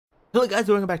Hello guys,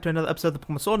 welcome back to another episode of the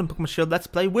Pokemon Sword and Pokemon Shield Let's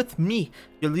Play with me,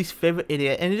 your least favorite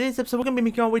idiot. And in today's episode, we're going to be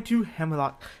making our way to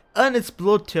Hammerlocke,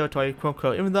 unexplored territory, quote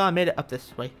unquote, even though I made it up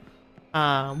this way.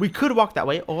 We could walk that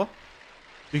way, or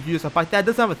we could use a bike. That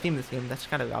doesn't have a theme this game, that's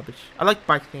kind of garbage. I like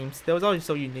bike themes, they was always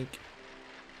so unique.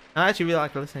 I actually really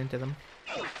like listening to them.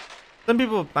 Some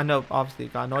people, I know, obviously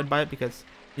got annoyed by it because,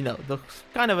 you know, it looks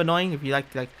kind of annoying if you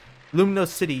like Lumino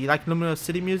City. You like Lumino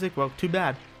City music? Well, too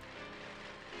bad.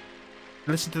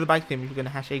 Listen to the bike theme if you're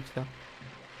gonna hash eggs though.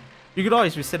 You could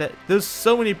always reset it. There's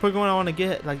so many Pokemon I want to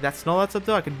get, like that Snorlax up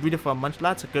there. I could breed it for a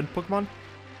Munchlax, a good Pokemon.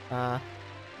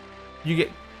 You get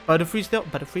Butterfree still,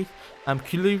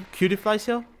 Cutiefly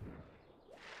still. Is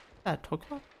that a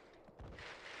Torkoal?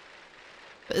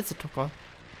 It's a Torkoal.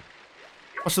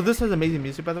 Oh, so this has amazing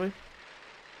music, by the way.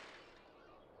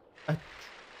 A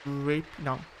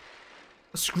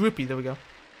Scroopy, there we go.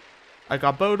 I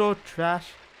got Bodo, Trash.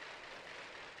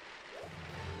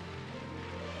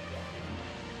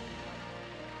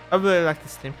 I really like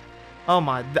this team. Oh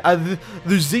my, the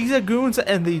Zigzagoons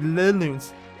and the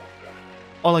Liloons.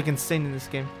 All like insane in this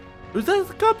game. Was that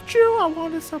the Cupchew? I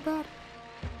want it so bad.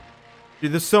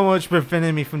 Dude, there's so much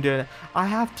preventing me from doing it.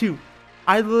 I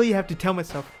literally have to tell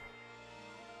myself.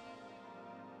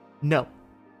 No.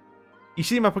 You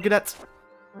see my Pokédex?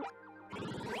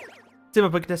 See my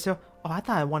Pokédex here? Oh, I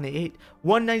thought I wanted 8.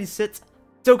 196.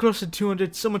 So close to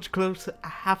 200. So much closer.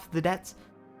 Half the debts.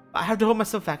 I have to hold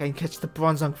myself back. I can catch the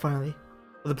Bronzong finally.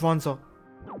 Or the Bronzong.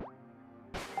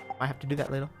 I have to do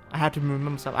that later. I have to remember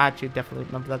myself. I actually definitely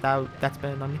remember that's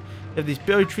better on me. You have these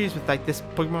berry trees with like this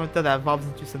Pokemon right there that evolves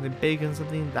into something big and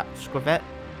something. That Scrivet.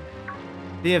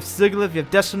 Then you have Sigilyph, you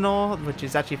have Desinol, which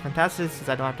is actually fantastic since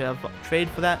I don't have to trade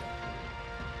for that.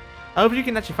 I hope you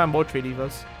can actually find more trade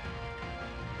evos.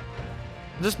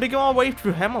 Just making our way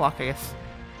through Hammerlocke, I guess.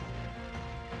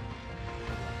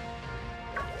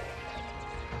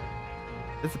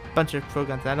 There's a bunch of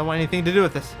programs. I don't want anything to do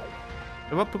with this.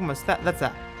 What Pokemon is that? That's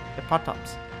that. The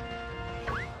Pot-Tops.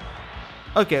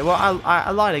 Okay, well,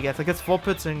 I lied, I guess. I guess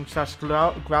Vulpix and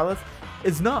Growlithe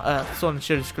is not a Sword and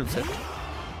Shield exclusive.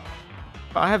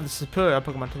 But I have the superior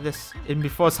Pokemon to this. Even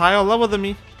before it's higher level than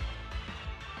me.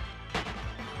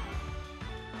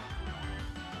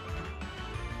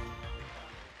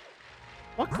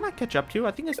 What can I catch up to?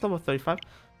 I think it's level 35.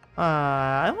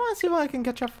 I want to see what I can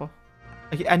catch up for.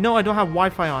 Okay, I know I don't have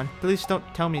Wi-Fi on. Please don't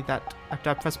tell me that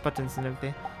after I press buttons and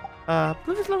everything. I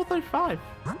believe it's level 35.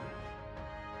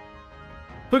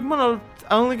 Pokemon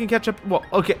I only can catch up. Well,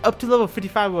 okay, up to level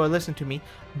 55 will listen to me,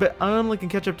 but I only can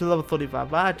catch up to level 35.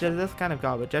 But that's kind of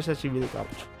garbage. That's actually really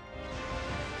garbage.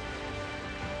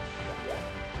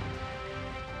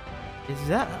 Is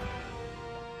that?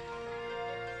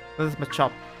 Oh, that's my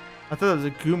chop. I thought it was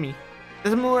a Gumi.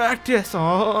 There's a Maractus.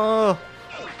 Oh.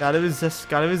 Gotta resist,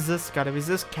 gotta resist, gotta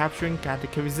resist capturing, gotta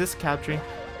resist capturing.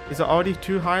 These are already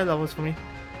too high levels for me.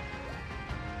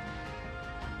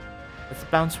 It's a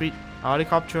bounce rate. I already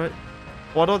capture it.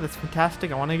 Waddle, that's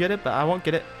fantastic. I want to get it, but I won't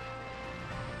get it.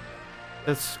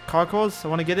 There's Carcos. I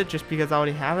want to get it just because I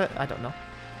already have it. I don't know.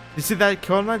 You see that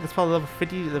kill line? That's probably level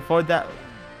 50 to avoid that.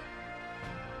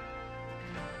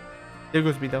 There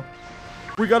goes me though.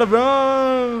 We gotta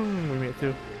run! We made it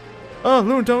through. Oh,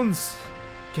 Loontones!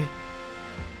 Okay.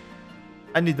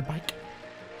 I need the bike.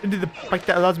 I need the bike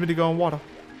that allows me to go on water.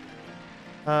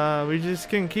 We just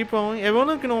can keep rolling. Everyone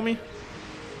ignore me.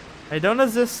 I don't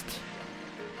exist.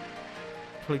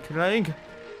 Clink clink.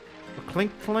 Or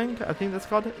clink clink, I think that's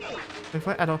called it. Clink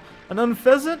clink, I don't. An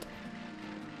unpheasant.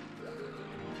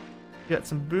 Get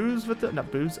some booze with it.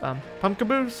 Not booze, pumpkin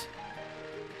booze.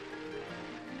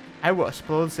 I will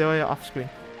explode this area off screen.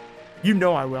 You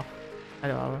know I will. I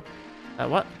know I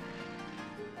will. What?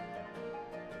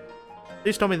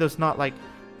 Please tell me there's not like,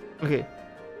 okay.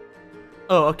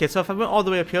 Oh, okay. So if I went all the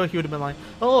way up here, he would have been like,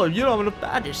 "Oh, you don't have enough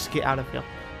badges. Get out of here."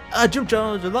 Gym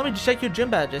Jones, allow me to check your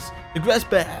gym badges: the grass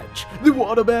badge, the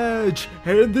water badge,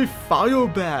 and the fire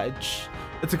badge.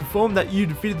 It's to confirm that you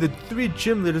defeated the 3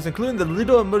 gym leaders, including the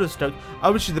leader of Murderstoke. I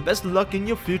wish you the best luck in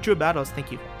your future battles.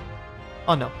 Thank you.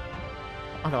 Oh no.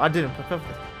 Oh no, I didn't prepare for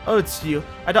this. Oh, it's you.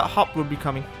 I thought Hop would be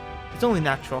coming. It's only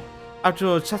natural.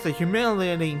 After such a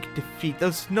humiliating defeat,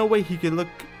 there's no way he could look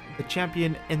the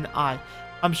champion in the eye.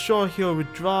 I'm sure he'll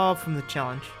withdraw from the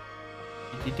challenge.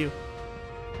 What did you do?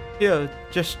 Here,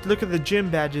 just look at the gym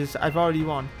badges I've already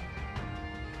won.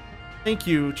 Thank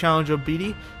you, Challenger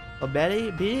Beatty. Or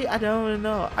Betty? Beatty? I don't even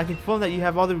know. I can confirm that you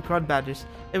have all the required badges.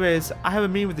 Anyways, I have a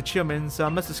meeting with the chairman, so I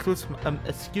must excuse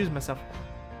myself.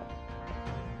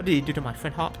 What did you do to my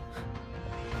friend Hop?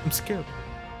 I'm scared.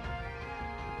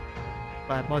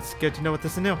 But I'm more scared to know what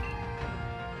this is new.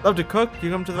 Love to cook,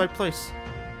 you come to the right place.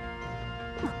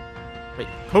 Wait,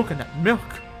 coconut milk.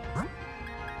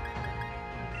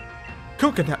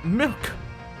 Coconut milk.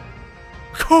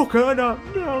 Coconut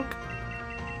milk.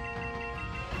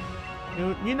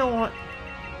 You know what?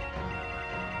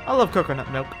 I love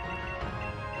coconut milk.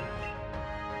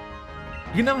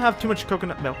 You can never have too much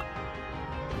coconut milk.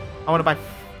 I want to buy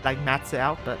like mats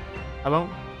out, but I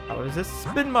won't. Oh, is this?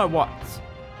 Spin my watts.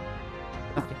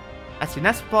 Okay. Actually,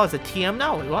 that's as a TM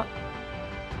now. Wait, what?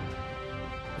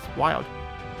 It's wild.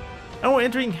 And we're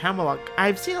entering Hammerlocke.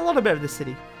 I've seen a little bit of the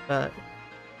city, but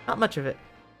not much of it.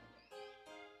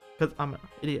 Because I'm an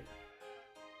idiot.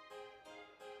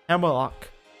 Hammerlocke.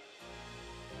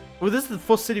 Well, this is the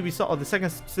first city we saw, or the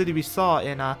second city we saw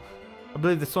in, I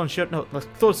believe the Stone Show, no, the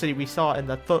third city we saw in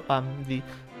the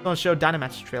Stone Show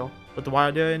Dynamax Trail. With the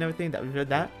wild area and everything, that we heard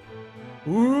that.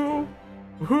 Ooh.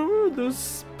 Ooh,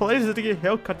 those places to get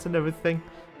haircuts and everything.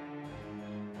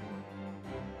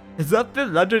 Is that the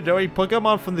legendary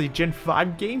Pokemon from the Gen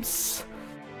 5 games?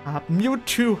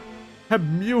 Mewtwo.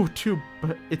 Mewtwo,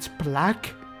 but it's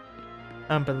black?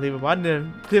 Unbelievable. I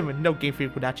didn't even know Game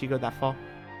Freak would actually go that far.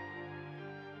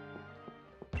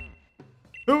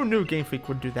 Who knew Game Freak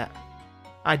would do that?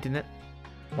 I didn't.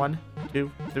 1,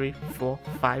 2, 3, 4,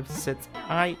 5, 6.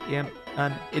 I am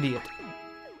an idiot.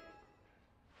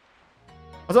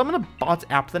 Also, I'm gonna bot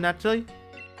Applin actually.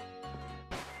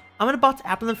 I'm gonna bot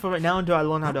Applin for right now until I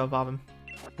learn how to evolve him.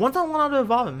 Once I learn how to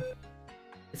evolve him,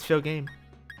 it's fair game.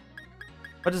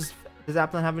 What does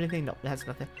Applin have anything? No, it has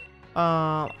nothing.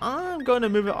 I'm going to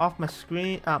move it off my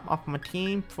screen, off my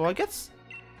team for I guess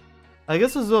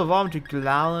this will evolve to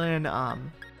Galar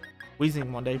and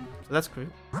Weezing one day, so that's cool.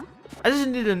 I just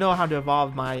need to know how to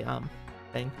evolve my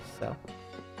thing. So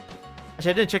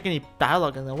actually, I didn't check any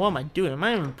dialogue in there. What am I doing? Am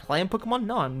I even playing Pokemon?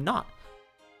 No, I'm not.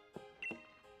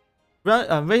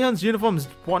 Rayhan's uniform is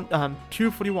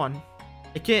 241.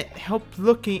 I can't help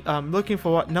looking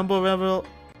for what number level.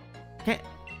 Can't.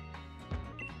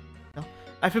 No.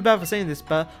 I feel bad for saying this,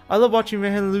 but I love watching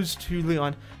Rayhan lose to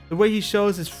Leon. The way he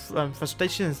shows his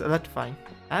frustration is electrifying.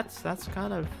 That's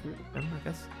kind of I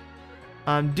guess.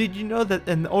 Did you know that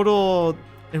an order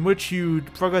in which you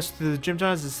progress through the gym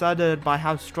challenge is decided by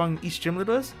how strong each gym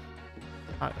leader is?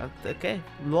 Okay,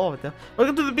 love it though.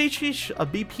 Welcome to the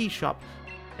BP shop.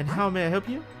 And how may I help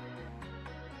you?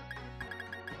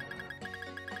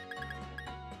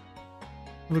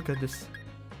 Look at this.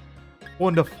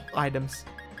 Wonderful items.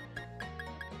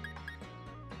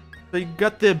 So you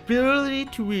got the ability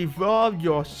to evolve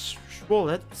your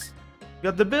Swirlets. You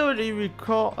got the ability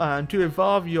to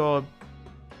evolve your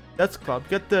That's Club.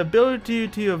 You got the ability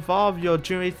to evolve your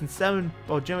Generation 7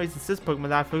 or Generation 6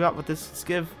 Pokemon. I forgot what this is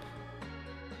give.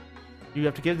 You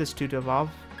have to give this to evolve.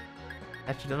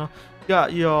 Actually, don't know. You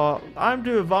got your item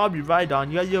to evolve your Rhydon.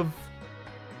 You got your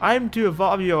item to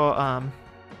evolve your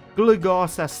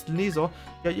Sneasel.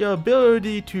 You got your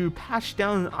ability to patch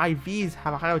down IVs,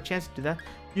 have a higher chance to do that.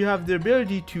 You have the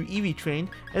ability to EV train,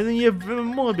 and then you have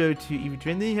more ability to EV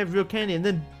train. Then you have real candy, and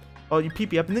then you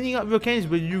PP up, and then you got real candies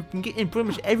where you can get in pretty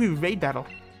much every raid battle.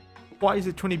 Why is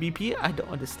it 20 BP? I don't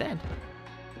understand.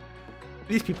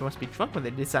 These people must be drunk when they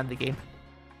design the game.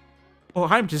 Or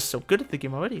I'm just so good at the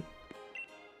game already.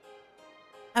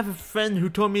 I have a friend who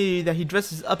told me that he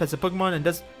dresses up as a Pokemon and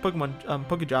does Pokemon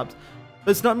Pokejobs.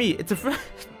 But it's not me, it's a friend.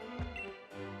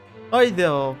 Hi there,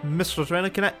 Mr. Trainer.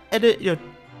 Can I edit your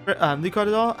lead card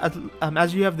at all?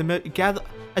 As you have the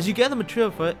as you gather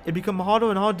material for it, it becomes harder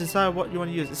and harder to decide what you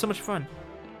want to use. It's so much fun.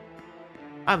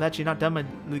 I've actually not done my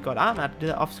lead card. I'm gonna have to do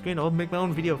that off screen or make my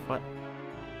own video for it.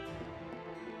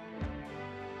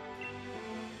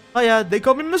 Oh yeah, they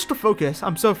call me Mr. Focus.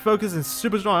 I'm so focused and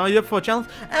super strong. Are you up for a challenge?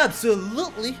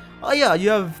 Absolutely. Oh yeah, you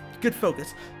have good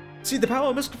focus. See the power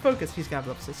of Mr. Focus. He's gonna have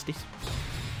level 60.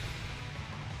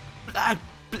 Black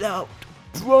Belt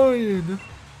Brian.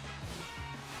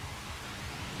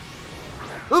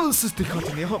 Level 60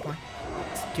 continue. Oh my.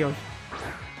 Skill.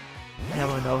 I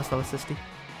never know it's level 60.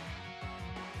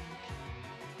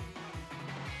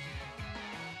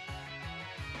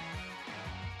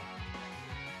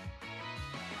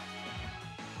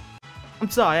 I'm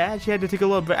sorry, I actually had to take a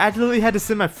little break. I literally had to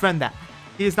send my friend that.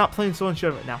 He is not playing Sword and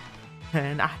Shield right now.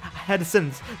 And I had to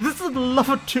send this. This is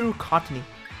level 2 Cottony.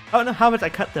 I don't know how much I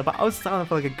cut there, but I was silent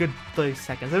for like a good 30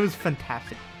 seconds. It was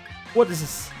fantastic. What is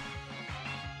this?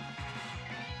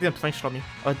 He's gonna flank shot me.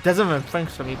 Or it doesn't even flank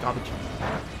shot me, garbage.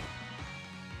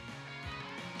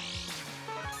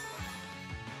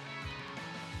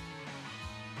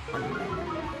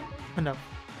 Oh no.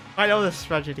 I know this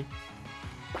tragedy.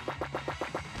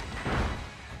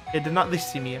 It did not at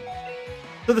least see me yet.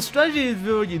 So the strategy is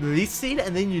where you least seed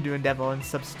and then you do Endeavor and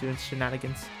substitute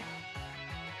shenanigans.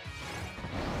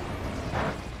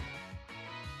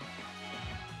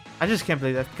 I just can't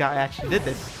believe that guy actually did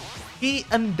this. He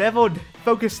endeavored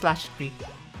focus slashed me.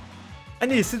 I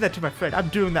need to send that to my friend. I'm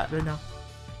doing that right now.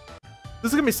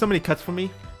 There's gonna be so many cuts for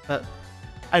me, but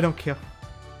I don't care.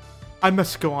 I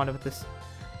must go on with this.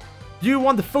 You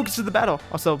won the focus of the battle.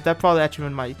 Also, that probably actually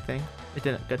ruined my thing. It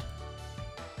didn't. Good.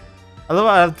 I love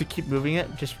how I have to keep moving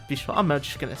it. Just be sure. I'm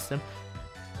just gonna assume.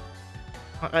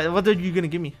 What are you gonna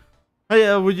give me?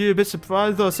 Hey, were you a bit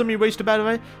surprised or somebody wasted a battle,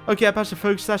 right? Okay, I passed the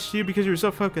focus slash to you because you were so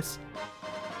focused.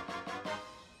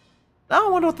 I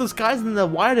wonder what those guys in the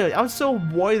wider. I was so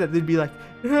worried that they'd be like,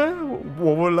 yeah,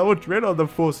 we're level dread on the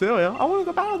full area. I want to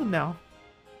go battle them now.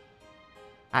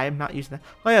 I am not using that.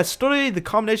 Oh yeah, study the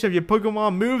combination of your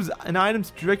Pokemon moves and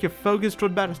items to direct your focus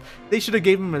toward battles. They should have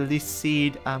gave him at least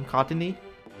seed Cottony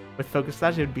with focus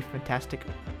slash. It would be fantastic.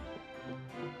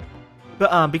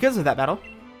 But because of that battle,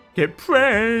 get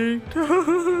pranked.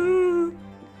 I'm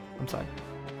sorry.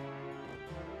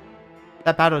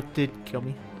 That battle did kill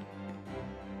me.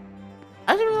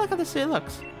 I didn't really like how the city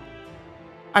looks.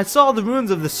 I saw the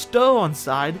ruins of the stone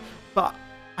side, but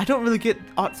I don't really get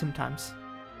art sometimes.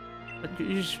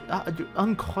 You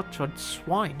uncultured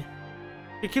swine.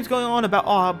 It keeps going on about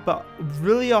art, but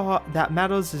really all that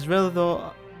matters is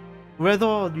whether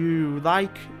you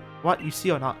like what you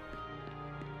see or not.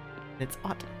 It's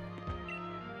art.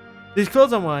 These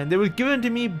clothes I'm wearing, they were given to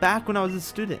me back when I was a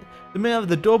student. They're made of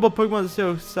the adorable Pokemon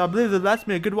so I believe they last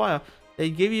me a good while. They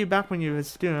gave you back when you were a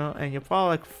student, and you're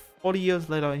probably like 40 years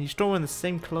later, and you're still wearing the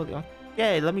same clothing.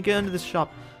 Okay, let me get into this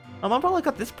shop. I probably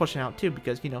got this portion out too,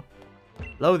 because, you know,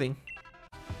 clothing.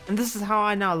 And this is how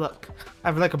I now look. I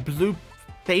have like a blue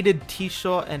faded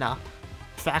t-shirt and a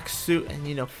tracksuit and,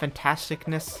 you know,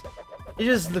 fantasticness. It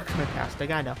just looks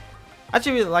fantastic, I know. I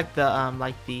actually really like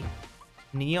the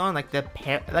neon, like the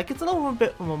pair, like it's a little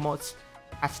bit more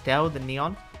pastel than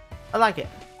neon. I like it.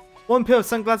 One pair of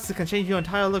sunglasses can change your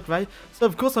entire look, right? So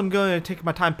of course I'm going to take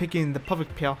my time picking the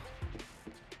perfect pair.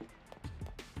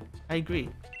 I agree.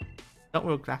 Don't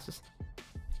wear glasses.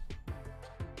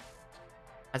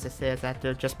 As I say, I have to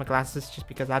adjust my glasses just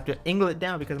because I have to angle it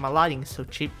down because my lighting is so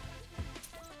cheap.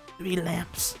 3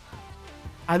 lamps.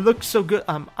 I look so good.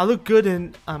 I look good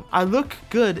in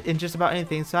just about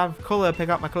anything. So I have color to pick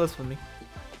out my colors for me.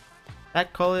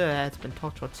 That color has been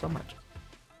tortured so much.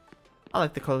 I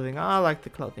like the clothing. I like the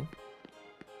clothing.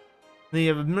 Then you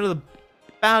have a middle of the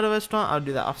battle restaurant. I'll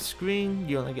do that off screen.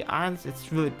 You only get items.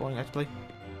 It's really boring actually.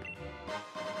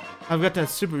 I've got the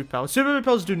super repels. Super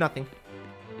repels do nothing.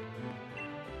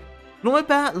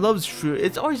 Noibat loves fruit.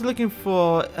 It's always looking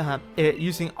for it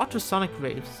using ultrasonic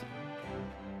waves.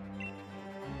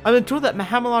 I've been told that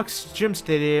Hammerlocke's gym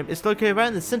stadium is located right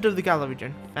in the center of the Galar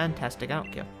region. Fantastic, I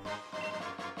don't care.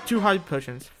 2 high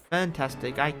potions.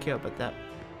 Fantastic, I care about that.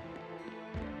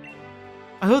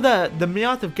 I heard that the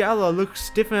Meowth of Galar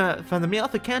looks different from the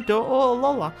Meowth of Kanto or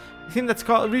Alola. I think that's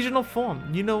called a regional form.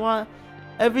 You know what?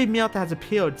 Every Meowth has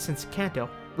appeared since Kanto.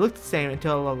 It looked the same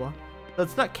until Alola. So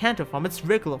it's not Kanto form, it's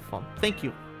regular form. Thank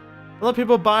you. A lot of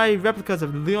people buy replicas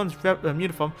of Leon's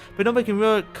uniform, but nobody can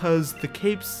wear it because the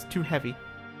cape's too heavy.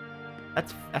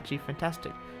 That's actually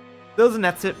fantastic. Those and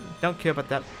that's it. Don't care about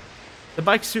that. The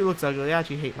bike suit looks ugly. I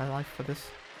actually hate my life for this.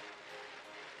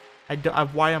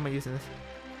 Why am I using this?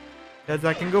 Because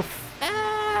I can go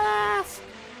fast.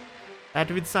 I have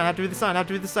to read the sign. I have to read the sign. I have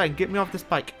to read the sign. Get me off this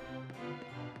bike.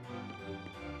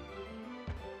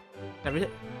 Can I read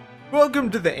it? Welcome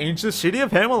to the ancient city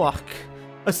of Hammerlocke.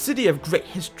 A city of great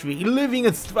history, living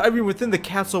and thriving within the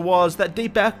castle walls that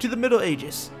date back to the Middle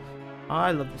Ages.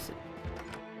 I love this city.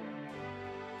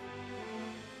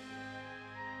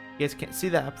 You guys can't see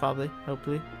that probably,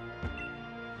 hopefully.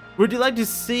 Would you like to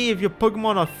see if your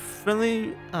Pokemon are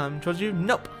friendly towards you?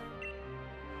 Nope.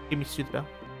 Give me Soothbell.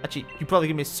 Actually, you probably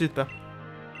give me a Soothbell.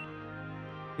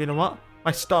 You know what?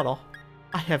 My starter.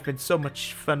 I have been so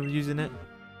much fun with using it.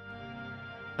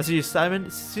 I see you, Simon.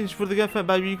 It seems really good fun,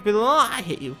 but you can be like, I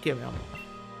hate you. Get me out.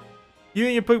 You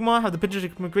and your Pokemon have the potential to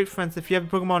become great friends if you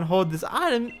have a Pokemon hold this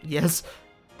item. Yes.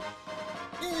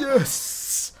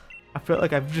 Yes. I feel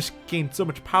like I've just gained so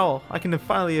much power. I can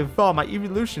finally evolve my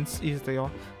evolutions easily. I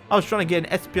was trying to get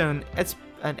an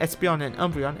Espeon and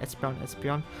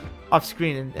Umbreon, off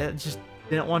screen, and it just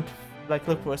didn't want to like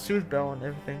look for a Soothbell and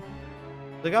everything.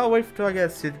 Like, I'll wait till I get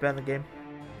a Soothbell in the game.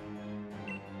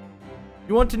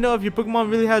 You want to know if your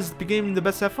Pokemon really has the game the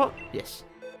best effort? Yes.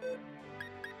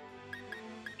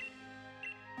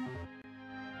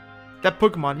 That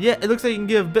Pokemon, yeah, it looks like you can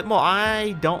give a bit more.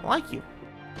 I don't like you.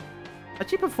 I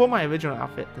actually prefer my original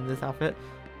outfit than this outfit.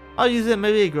 I'll use it,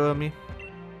 maybe it grow on me.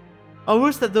 I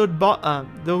wish that there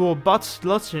were bots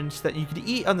luncheons that you could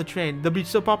eat on the train. They'll be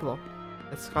so popular.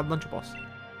 It's called Lunchables.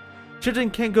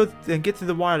 Children can't go and get through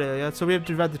the wide area, so we have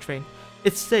to ride the train.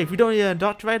 It's safe. We don't need an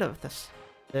adult to ride with us.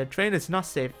 The train is not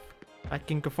safe. I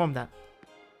can confirm that.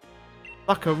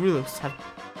 Locker rulers have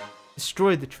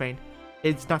destroyed the train.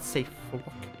 It's not safe for work.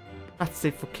 Not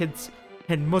safe for kids.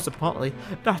 And most importantly,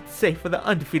 not safe for the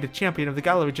undefeated champion of the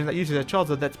Galar region that uses a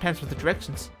charger that's pants with the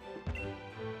directions.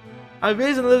 I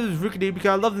raised and lived with Rickety because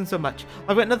I love them so much.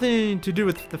 I've got nothing to do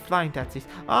with the flying taxis.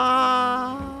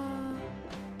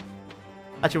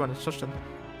 Actually, want to search them.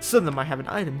 Some of them might have an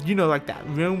item. You know, like that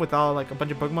room with all like a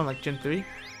bunch of Pokemon, like Gen 3.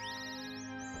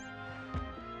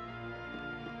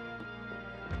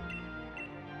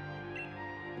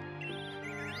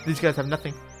 These guys have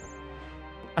nothing.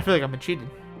 I feel like I'm cheating.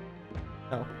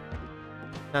 No.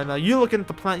 No, you looking at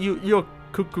the plant. You're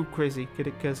cuckoo crazy. Get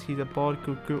it? Because he's a bald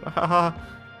cuckoo.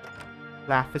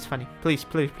 Laugh. It's funny. Please,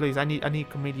 please, please. I need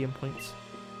comedian points.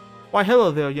 Why,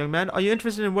 hello there, young man. Are you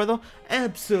interested in weather?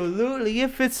 Absolutely.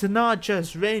 If it's not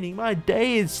just raining, my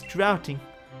day is droughting.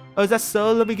 Oh, is that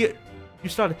so? Let me get you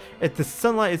started. If the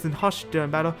sunlight isn't harsh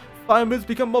during battle, fire moves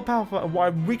become more powerful, and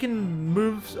while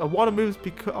water moves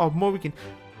become more weakened.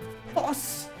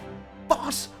 Boss!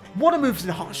 Water moves in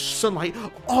harsh sunlight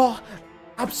are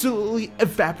absolutely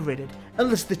evaporated,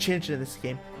 unless they change in this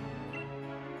game.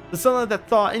 The sunlight that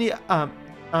thaw any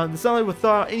the sunlight will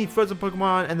thaw any frozen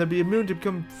Pokemon, and they'll be immune to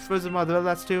become frozen while the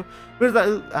last two. Moves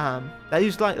that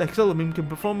use light like Solar Moon can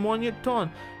perform more on your turn.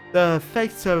 The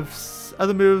effects of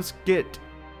other moves get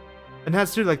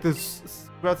enhanced too, like those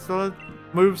Solar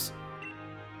moves.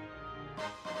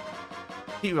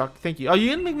 Heat Rock, thank you. Are you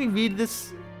gonna make me read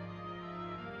this?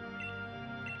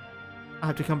 I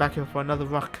have to come back here for another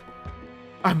rock.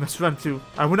 I must run too.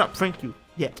 I will not prank you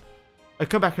yet. I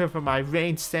come back here for my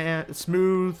rain, sand,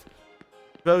 smooth,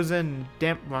 frozen,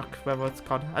 damp rock, whatever it's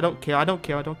called. I don't care. I don't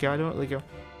really care.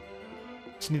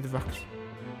 Just need the rocks.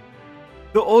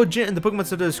 The old gent in the Pokemon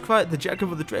Center is quite the jack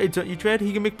of the trade, don't you, Trade?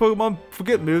 He can make Pokemon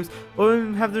forget moves, or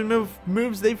even have them remove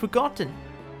moves they've forgotten.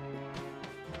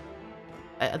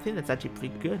 I think that's actually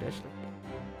pretty good, actually.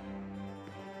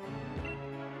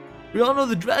 We all know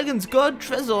the dragon's god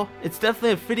Trezor. It's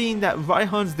definitely fitting that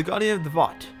Raihan's the guardian of the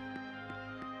vault.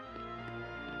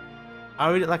 I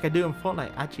read it like I do in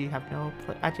Fortnite. Actually,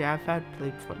 I've had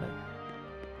played Fortnite.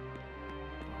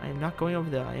 I am not going over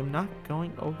there. I am not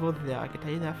going over there. I can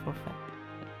tell you that for a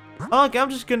fact. Oh, okay, I'm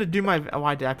just gonna do my.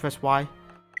 Why did I press Y?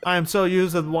 I am so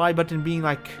used to the Y button being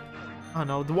like, I don't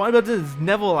know. The Y button is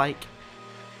never like.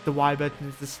 The Y button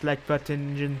is the select button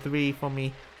in Gen 3 for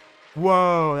me.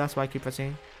 Whoa, that's why I keep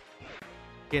pressing.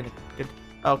 Good.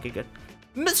 Okay, good.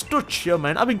 Mr.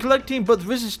 Chillman, I've been collecting both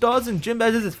Vision Stars and Gym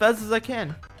Badges as fast as I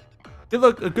can.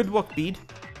 Good work, Bede.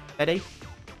 Eddie?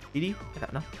 Edie? I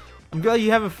don't know. I'm glad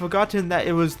you haven't forgotten that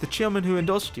it was the Chillman who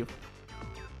endorsed you.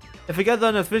 If I get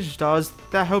enough Vision Stars,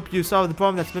 that helped you solve the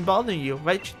problem that's been bothering you,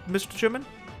 right, Mr. Chillman?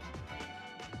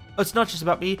 Oh, it's not just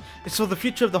about me. It's for the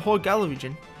future of the whole Galar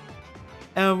region.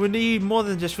 And we need more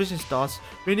than just Vision Stars.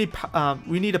 We need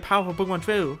a powerful Pokemon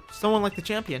trainer, someone like the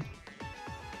champion.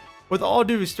 With all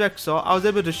due respect, sir, I was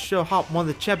able to show Hop, one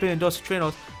of the champion endorsed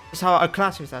trainers, just how our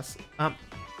class does us. How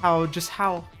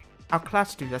our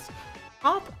class do this.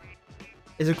 Hop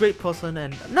is a great person,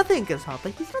 and nothing against Hop,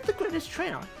 but he's not the greatest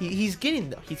trainer. He's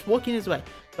getting there. He's working his way.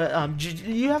 But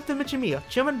you have to mention me.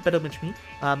 Chairman better mention me,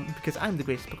 because I'm the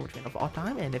greatest Pokemon trainer of all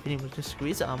time. And if anyone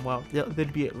disagrees, well,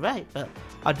 they'd be right. But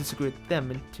I'll disagree with them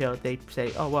until they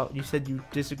say, oh well, you said you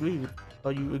disagree with,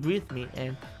 or you agree with me,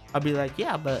 and I'll be like,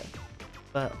 yeah, but,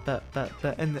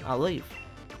 and then I'll leave.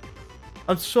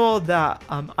 I'm sure that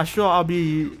I'll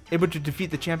be able to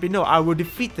defeat the champion. No, I will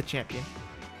defeat the champion.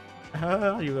 You're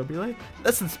gonna be like,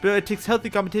 that's the spirit. It takes healthy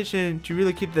competition to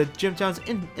really keep the gym towns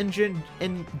in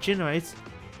generates.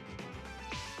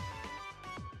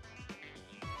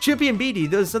 Champion BD,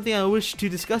 there's something I wish to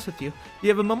discuss with you. Do you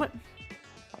have a moment?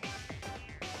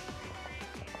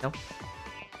 No.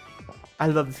 I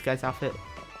love this guy's outfit.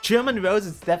 German Rose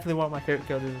is definitely one of my favorite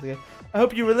characters in the game. I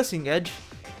hope you were listening, Edge.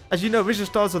 As you know, Vision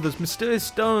Stars are those mysterious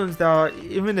stones that are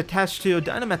even attached to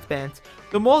Dynamax bands.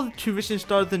 They're more to Vision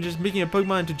Stars than just making a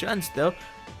Pokemon into giants, though.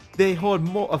 They hold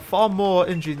far more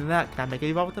energy than that. Can I make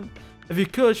any with them? If you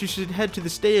could, you should head to the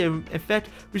stadium. In fact,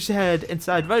 we should head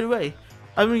inside right away.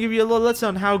 I'm gonna give you a little lesson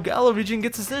on how Galar region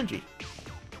gets its energy.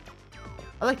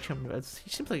 I like German Rose. He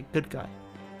seems like a good guy.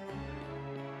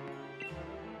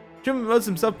 German Rose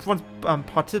himself once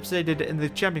participated in the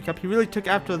Champion Cup. He really took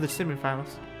after the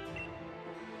semifinals.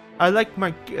 I like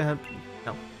my no.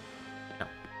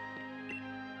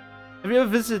 Have you ever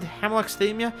visited Hammerlocke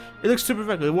City yet? It looks super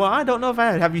regular. Well, I don't know if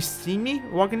I have. Have you seen me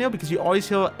walking here? Because you always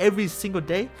here every single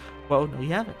day. Well, no, you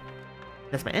haven't.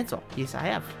 That's my answer. Yes, I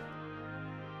have.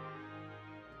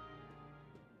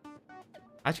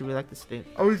 I actually really like this thing.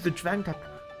 Oh, he's the dragon type.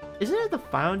 Isn't it the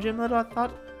final gym leader, I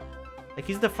thought? Like,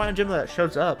 he's the final gym leader that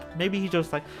shows up. Maybe he's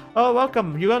just like, oh,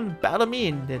 welcome, you're gonna battle me,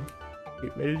 and then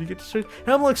get ready to get to straight.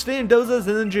 Hammerlocke City doses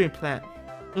an energy plant.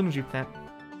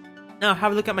 Now,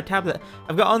 have a look at my tablet.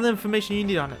 I've got all the information you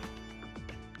need on it.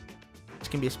 This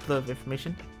can be a split of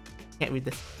information. Can't read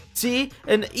this. See?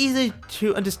 An easy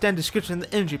to understand description of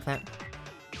the energy plant.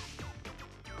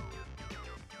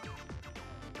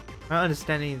 I don't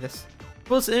understand any of this.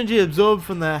 Pulse energy absorbed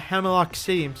from the Hammerlocke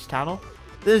City tunnel,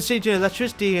 then exchanged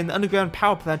electricity in the underground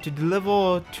power plant to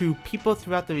deliver to people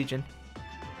throughout the region.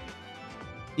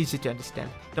 Easy to understand.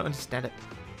 Don't understand it.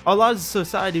 Our lives as a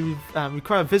society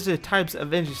require visited types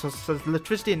of energy sources such as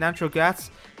electricity and natural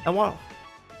gas and water.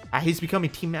 He's becoming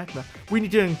Team Magma. We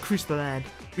need to increase the land.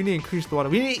 We need to increase the water.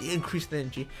 We need to increase the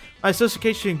energy. My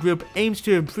association group aims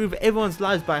to improve everyone's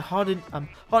lives by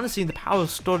harnessing the power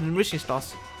stored in enriching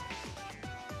stars.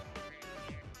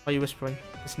 Why are you whispering?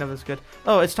 This never is good.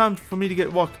 Oh, it's time for me to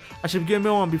get walk. I should get me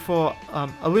on before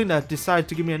Aluna decides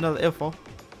to give me another earful.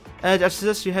 I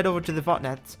suggest you head over to the vault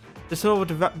nets. Just head over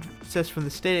to access from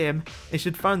the stadium and you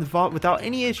should find the vault without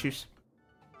any issues.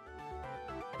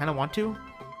 I kinda want to,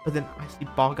 but then I see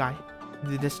ball guy in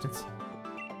the distance.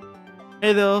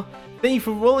 Hey there, thank you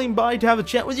for rolling by to have a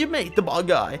chat with your mate, the ball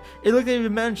guy. It looks like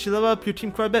you've managed to level up your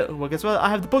team quite a bit. Well, guess what? I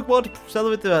have the Pokeball to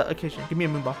celebrate the occasion. Give me a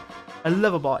Moonball. A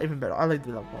level ball, even better. I like the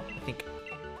level ball, I think.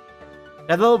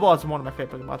 Yeah, the level ball is one of my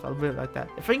favorite Pokeballs. I really like that.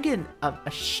 If I can get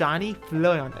a shiny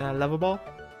Flareon and a level ball,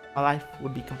 my life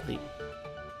would be complete.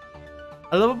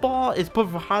 A level ball is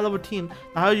perfect for a high level team.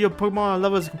 The higher your Pokemon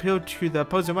level is compared to the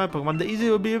opposing Pokemon, the easier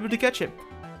you'll be able to catch it.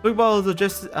 Pokeballs are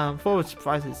just full of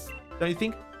surprises, don't you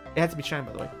think? It has to be shiny,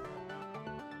 by the way.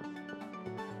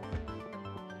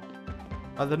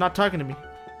 Oh, they're not talking to me.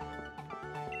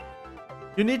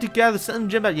 You need to gather certain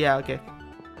gym bat. Yeah, okay.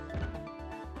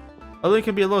 Although it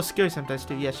can be a little scary sometimes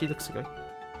too. Yeah, she looks scary.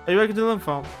 Are you ready to learn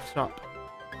from? Stop.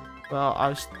 Well, I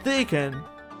was thinking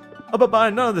about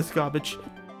buying none of this garbage.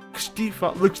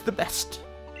 Default looks the best.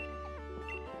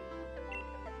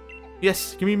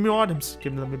 Yes, give me more items.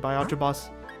 Let me buy Ultra Balls.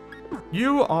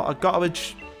 You are a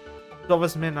garbage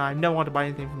man. I never want to buy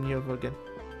anything from you ever again.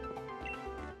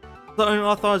 The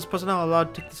unauthorized personnel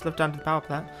allowed to take this lift down to the power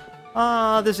plant.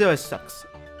 This area sucks.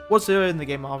 What's the area in the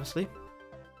game, obviously?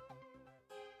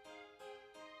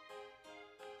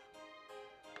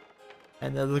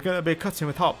 And there's gonna be a cutscene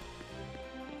with Hop.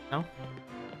 No?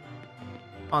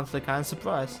 Honestly, kind of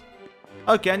surprised.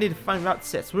 Okay, I need to find Route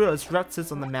 6. Where is Route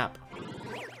 6 on the map?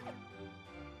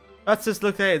 Route 6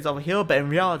 looks like it's over here, but in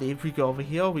reality, if we go over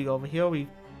here, we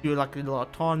do like a little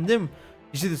turn. Then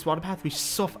you see this water path, we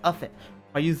surf up it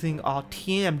by using our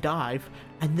TM dive,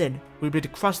 and then we'll be able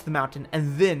to cross the mountain,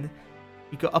 and then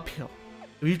we go uphill.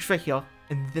 We reach right here,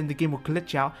 and then the game will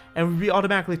glitch out, and we'll be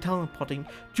automatically teleporting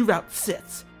to Route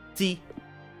 6. See?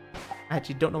 I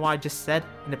actually don't know what I just said,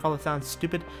 and it probably sounds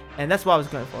stupid, and that's what I was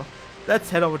going for. Let's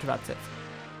head over to Route 6.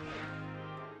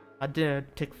 I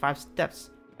did take 5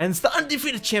 steps. And it's the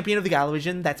undefeated champion of the Galar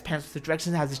region. That's Pants with the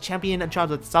Directions has his champion and Charles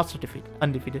that's also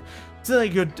undefeated. So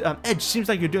like your Edge seems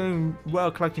like you're doing well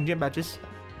collecting gym badges.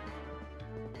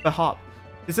 But Hop,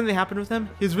 did something happen with him?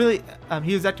 He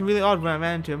was acting really odd when I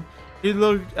ran into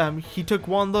him. He took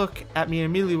one look at me and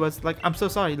immediately was like, "I'm so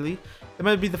sorry, Lee. It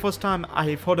might be the first time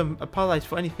I've heard him apologize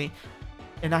for anything,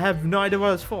 and I have no idea what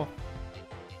it was for."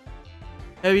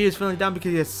 Maybe he was feeling down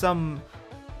because he has some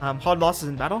hard losses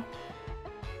in battle.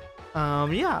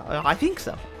 Yeah, I think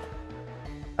so.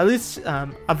 At least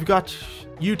I've got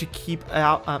you to keep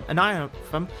an eye out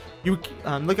from. You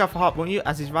look out for Hop, won't you,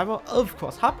 as his rival? Of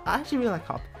course, Hop. I actually really like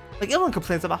Hop. Like, everyone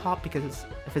complains about Hop because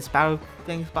of his battle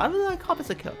things, but I really like Hop as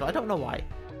a character. I don't know why.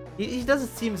 He doesn't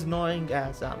seem as annoying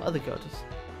as other characters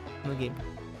in the game.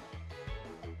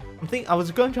 I was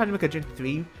going to try to make a Gen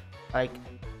 3, like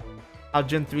how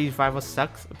Gen 3's rival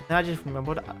sucks, but then I just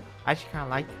remembered I actually kind of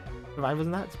like the rivals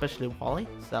in that, especially Wally,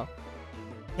 so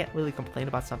I can't really complain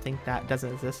about something that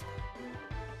doesn't exist.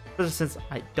 Especially since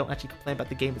I don't actually complain about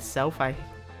the game itself, I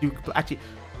do actually.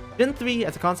 Gen 3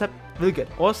 as a concept, really good.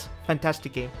 Ors,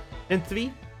 fantastic game. Gen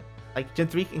 3,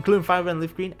 including Fire Red and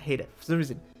Leaf Green, I hate it for some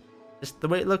reason. Just the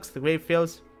way it looks, the way it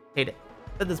feels, hate it.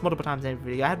 I've said this multiple times in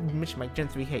every video. I haven't mentioned my Gen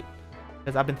 3 hate,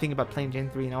 because I've been thinking about playing Gen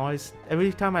 3 and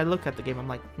every time I look at the game, I'm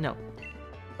like, no.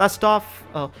 Last off,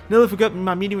 nearly forgot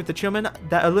my meeting with the chairman.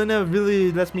 That Elena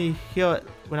really lets me hear it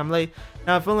when I'm late.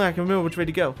 Now if only I can remember which way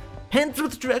to go. Hands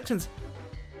with the directions.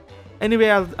 Anyway,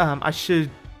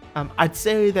 I'd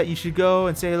say that you should go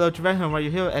and say hello to Redhorn while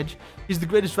you're here, Edge. He's the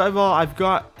greatest rival I've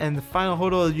got, and the final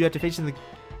hurdle you have to face in the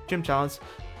gym challenge.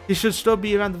 He should still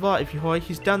be around the vault if you hurry.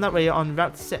 He's down that way on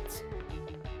Route 6.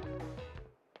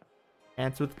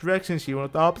 And with direction, she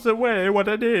went the opposite way. What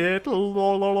I did.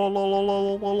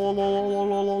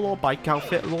 Bike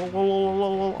outfit.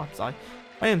 I'm sorry.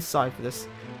 I am sorry for this.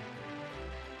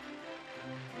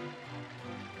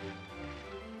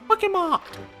 Pokemon!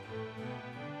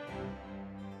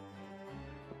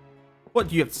 What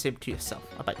do you have to say to yourself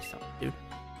about yourself, dude?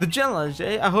 The general,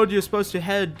 Jay. I heard you're supposed to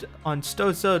head on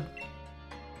Stone.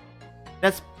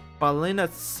 That's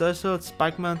Balina, Social,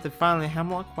 Spikeman, and finally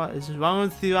Hammerlocke. What is wrong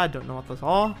with you? I don't know what those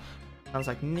are. Sounds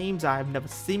like names I've never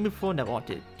seen before, never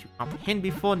wanted to comprehend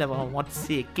before, never want to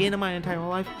see again in my entire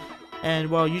life.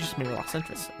 And well, you just made me lost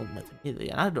interest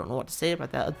immediately, and I don't know what to say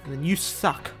about that other than you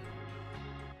suck.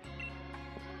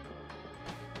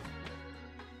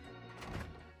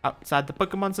 Outside the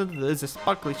Pokemon Center, there is a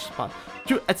sparkly spot.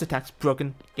 2 X attacks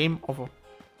broken. Game over.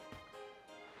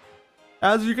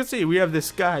 As you can see, we have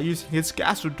this guy using his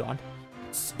Gastrodon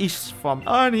east from,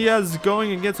 and he is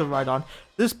going against a Rhydon.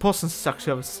 This person sucks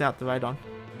whoever sent the Rhydon.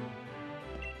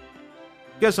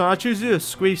 Guess what? I choose you.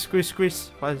 Squeeze.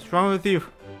 What is wrong with you?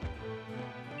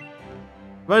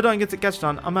 Rhydon gets a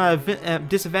Gastrodon. I'm at a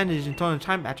disadvantage in tournament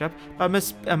time matchup, but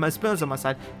my spells on my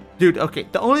side. Dude, okay,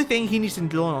 the only thing he needs to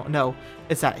know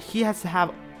is that he has to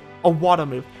have a water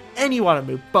move. Any water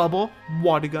move. Bubble,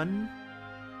 water gun,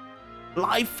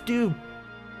 life, dude.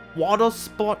 Water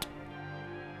sport,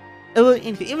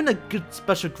 anything, even a good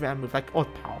special ground move like Earth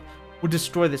Power will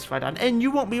destroy this Rhydon, and you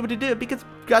won't be able to do it because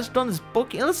Gastrodon is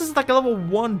bulky. Unless it's like a level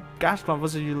 1 Gastrodon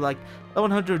versus you like level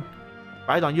 100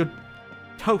 Rhydon, you're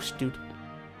toast, dude.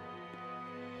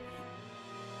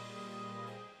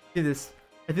 I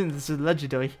think this is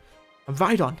legendary. A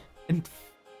Rhydon in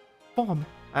form.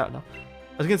 I don't know.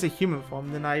 I was gonna say human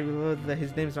form, then I realized that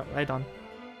his name is not Rhydon.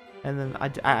 And then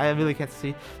I really can't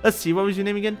see. Let's see, what was your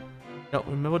name again? Don't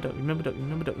remember.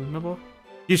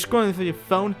 You're scrolling through your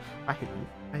phone. I hate you.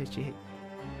 I hate you.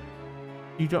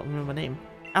 You don't remember my name.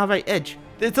 Alright, Edge.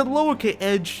 It's a lowercase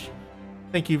Edge.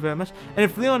 Thank you very much. And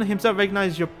if Leon himself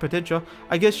recognizes your potential,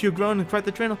 I guess you're grown and quite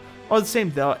the trainer. All the same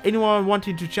though, anyone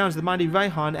wanting to challenge the mighty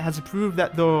Raihan has to prove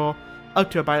that they're up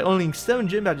to it by owning 7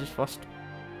 gym badges first.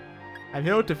 I'm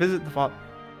here to visit the vault.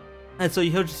 And so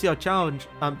you're here to see our challenge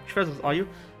treasures, are you?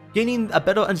 Gaining a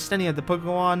better understanding of the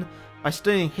Pokemon by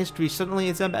studying history certainly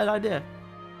is a bad idea.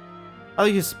 I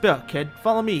like your spirit, kid.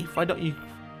 Follow me. Why don't you?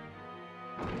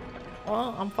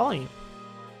 Well, I'm following you.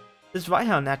 This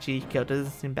Raihan actually killed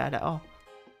doesn't seem bad at all.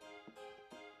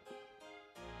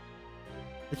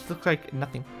 This looks like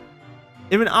nothing.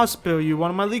 Even I'll spare you one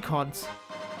of my league cards.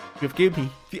 You have given me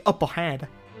the upper hand.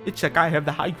 It's like I have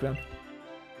the high ground.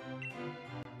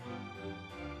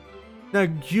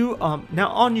 Now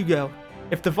on you go.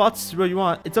 If the vault's where you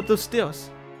want, it's up those stairs.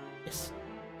 Yes.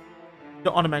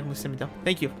 Don't automatically send me though.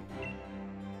 Thank you.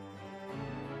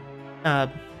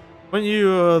 When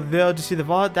you're there to see the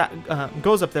vault, that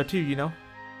goes up there too, you know.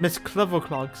 Miss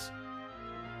Cleverclogs.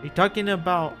 Are you talking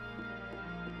about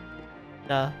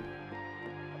that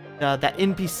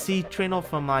NPC trainer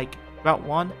from like Route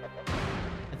 1?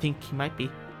 I think he might be.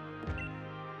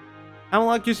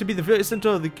 Hammerlocke used to be the very center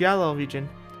of the Galar region.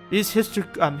 These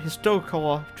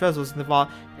historical treasures in the vault.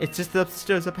 It's just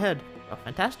upstairs up ahead. Oh,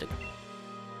 fantastic.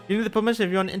 You need the permission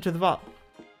if you want to enter the vault.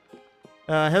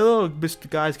 Hello, Mr.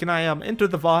 Guys. Can I enter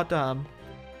the vault? Oh,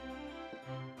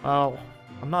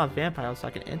 I'm not a vampire, so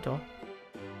I can enter.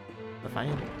 If I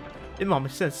am. It don't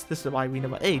make sense. This is why we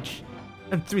never age.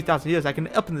 In 3,000 years, I can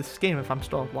up in this game if I'm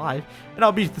still alive, and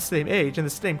I'll be the same age and the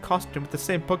same costume with the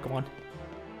same Pokemon.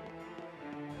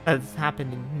 That's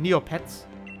happened in Neopets.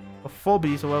 Or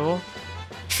Phobies or whatever.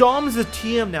 Charm's a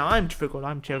TM now. I'm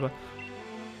triggered.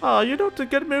 Oh, you know what's a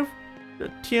good move?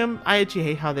 TM, I actually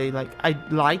hate how they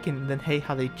and then hate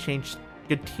how they change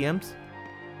good TMs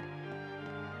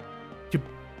to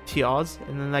TRs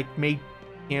and then like made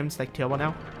TMs like tier 1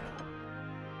 now.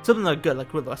 Something like good,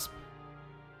 like Will-O-Wisp.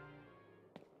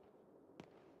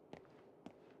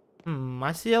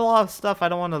 I see a lot of stuff I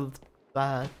don't want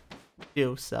to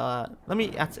do, so let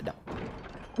me answer down.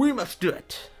 We must do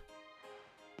it.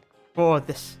 For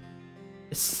this.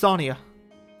 It's Sonia.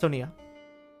 Sonia?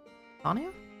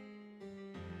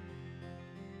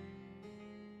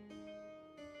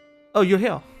 Oh, you're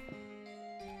here.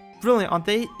 Brilliant, aren't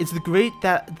they? It's great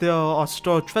that there are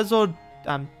stored treasure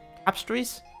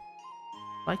tapestries.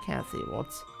 I can't say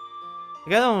words.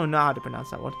 Like, I don't know how to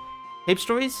pronounce that word.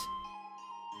 Tapestries?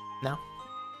 No.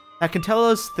 That can tell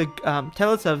us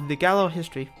of the Galar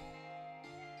history.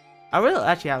 I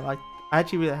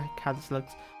actually really like how this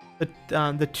looks.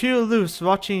 The two loose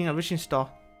watching a wishing star.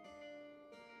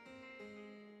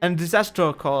 And disaster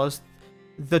occurs.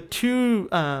 The two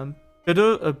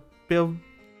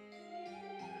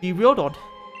bewildered.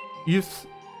 youth.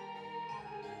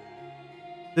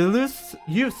 The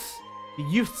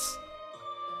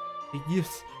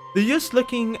youths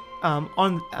looking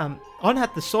on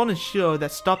at the sword and shield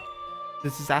that stopped the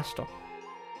disaster.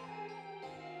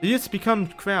 The youths become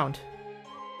crowned.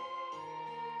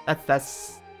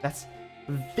 That's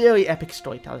very epic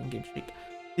storytelling, Game Freak.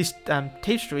 These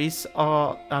tapestries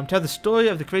are tell the story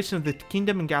of the creation of the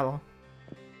kingdom in Galar.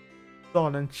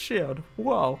 Sword and shield.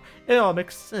 Whoa, it all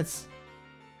makes sense.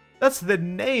 That's the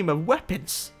name of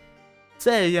weapons.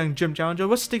 Say, young gym challenger,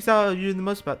 what sticks out at you the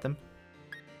most about them?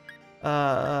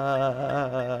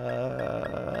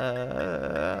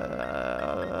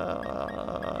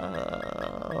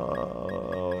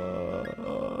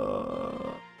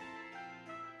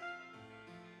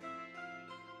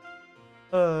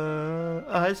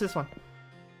 It's this one.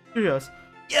 Curios.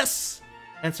 Yes!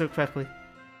 Answer correctly.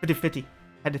 50-50.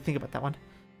 Had to think about that one.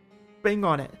 Bang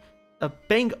on it.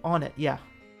 Bang on it, yeah.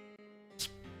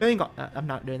 Bang on. I'm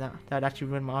not doing that. That'd actually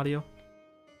ruin my audio.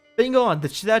 Bang on. The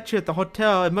statue at the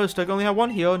hotel at most only have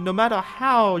one hero, no matter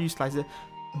how you slice it.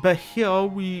 But here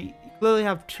we clearly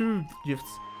have two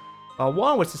gifts.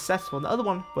 One was successful, and the other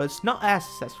one was not as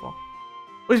successful.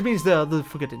 Which means the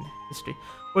forgotten history.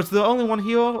 Was there only one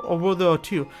hero, or were there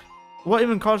two? What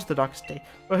even caused the darkest day?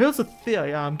 Well, here's the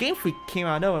theory. Game Freak came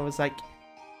out of nowhere and was like,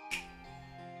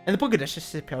 and the book edition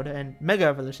disappeared, and Mega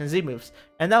Evolution Z moves,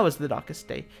 and that was the darkest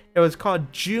day. It was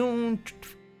called June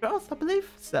 12th, I believe.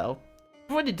 So,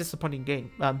 pretty disappointing day.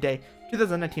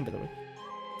 2019, by the way.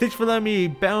 Thanks for letting me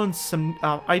bounce some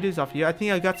ideas off you. I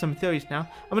think I got some theories now.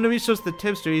 I'm gonna research the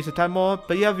tips to a time more,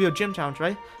 but you have your gym challenge,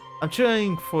 right? I'm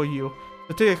cheering for you.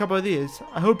 So take a couple of these.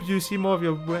 I hope you see more of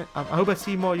your win. I hope I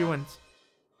see more of your wins.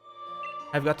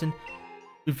 I've gotten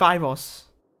revivals.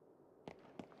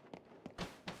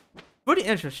 Pretty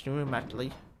interesting room,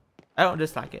 actually. I don't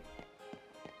dislike it.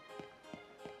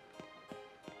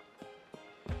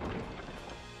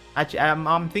 Actually,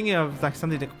 I'm thinking of like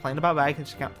something to complain about, but I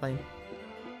just can't complain.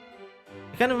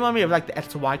 It kind of reminds me of like the X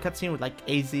to Y cutscene with like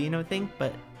AZ and everything,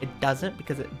 but it doesn't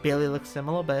because it barely looks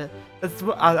similar. But that's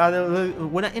what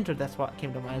when I entered, that's what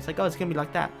came to mind. It's like, oh, it's gonna be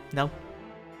like that. No.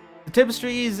 The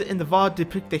tapestries in the vault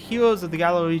depict the heroes of the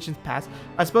Galar region's past.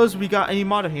 I suppose we got any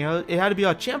modern hero. It had to be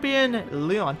our champion,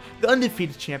 Leon, the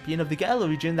undefeated champion of the Galar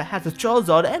region that has a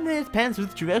Charizard and his pants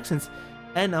with directions.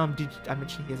 And did I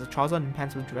mention he has a Charizard and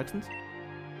pants with directions?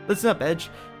 Listen up,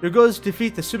 Edge. Your goal is to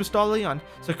defeat the superstar Leon.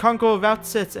 So conquer Route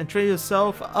 6 and train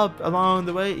yourself up along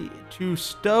the way to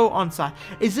Stow-on-Side.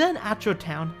 Is it an actual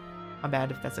town? I'm bad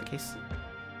if that's the case.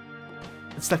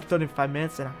 It's like 35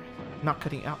 minutes and I'm not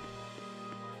cutting it out.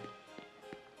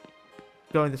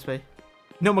 Going this way.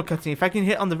 No more cutscene. If I can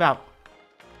hit on the route,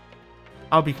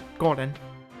 I'll be golden.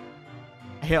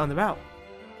 I hit on the route.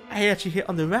 I actually hit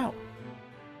on the route.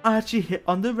 I actually hit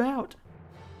on the route.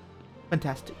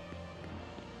 Fantastic.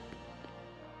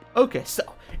 Okay, so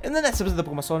in the next episode of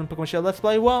the Pokemon Sword and Pokemon Shield Let's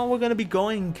Play, well, we're gonna be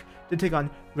going to take on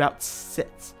Route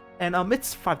 6, and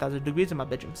it's 5,000 degrees in my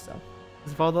bedroom, so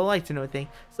this is for all the lights and everything.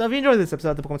 So if you enjoyed this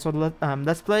episode of the Pokemon Sword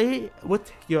Let's Play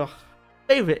with your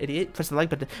favorite idiot, press the like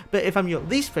button. But if I'm your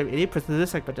least favorite idiot, press the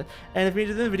dislike button. And if you're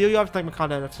enjoying the video, you have to like my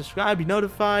content and subscribe. Be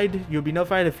notified. You'll be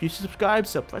notified if you subscribe.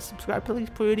 So press subscribe, please,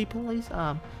 pretty please.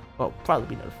 Well, probably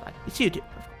be notified. It's YouTube.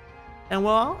 And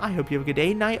well, I hope you have a good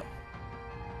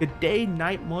day,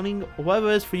 night, morning,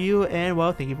 whatever it is for you. And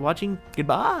well, thank you for watching.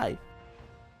 Goodbye.